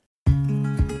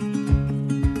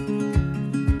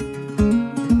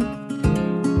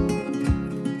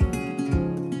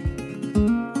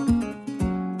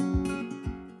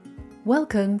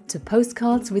Welcome to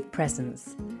Postcards with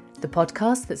Presence, the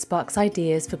podcast that sparks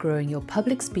ideas for growing your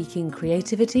public speaking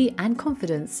creativity and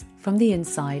confidence from the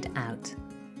inside out.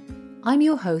 I'm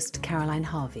your host, Caroline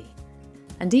Harvey,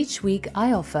 and each week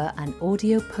I offer an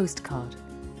audio postcard,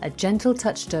 a gentle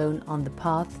touchstone on the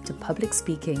path to public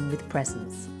speaking with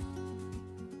presence.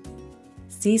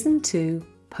 Season 2,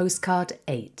 Postcard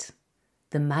 8,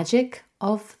 The Magic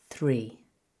of 3.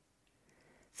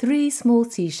 3 small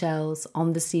seashells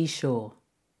on the seashore.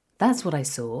 That's what I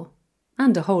saw,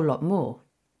 and a whole lot more.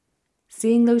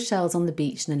 Seeing those shells on the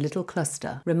beach in a little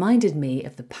cluster reminded me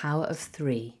of the power of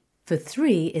 3. For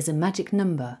 3 is a magic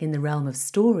number in the realm of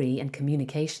story and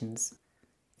communications.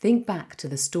 Think back to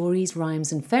the stories,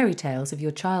 rhymes and fairy tales of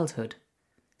your childhood.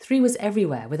 3 was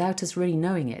everywhere without us really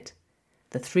knowing it.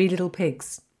 The 3 little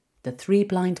pigs, the 3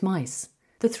 blind mice,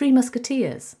 the 3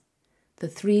 musketeers, the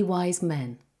 3 wise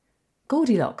men,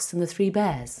 Goldilocks and the 3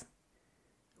 bears.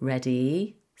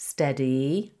 Ready,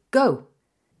 steady, go!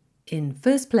 In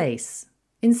first place,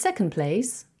 in second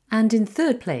place, and in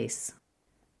third place.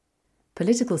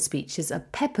 Political speeches are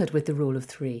peppered with the rule of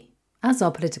 3, as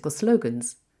are political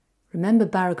slogans. Remember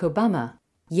Barack Obama,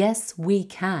 yes, we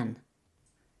can.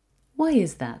 Why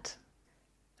is that?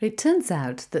 It turns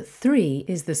out that 3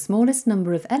 is the smallest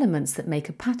number of elements that make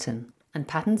a pattern, and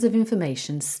patterns of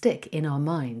information stick in our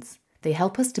minds. They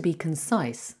help us to be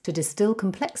concise, to distill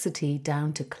complexity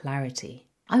down to clarity.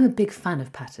 I'm a big fan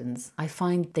of patterns. I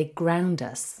find they ground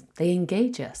us, they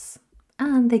engage us,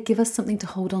 and they give us something to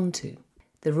hold on to.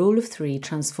 The rule of 3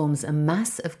 transforms a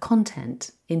mass of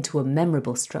content into a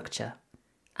memorable structure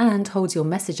and holds your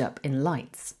message up in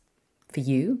lights. For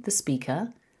you, the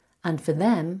speaker, and for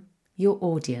them, your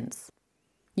audience.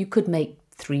 You could make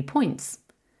 3 points,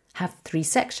 have 3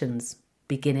 sections,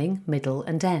 beginning, middle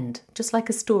and end, just like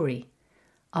a story.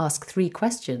 Ask 3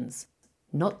 questions,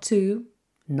 not 2,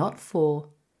 not 4,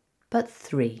 but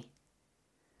 3.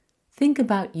 Think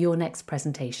about your next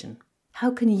presentation.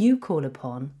 How can you call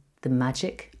upon the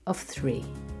magic of 3?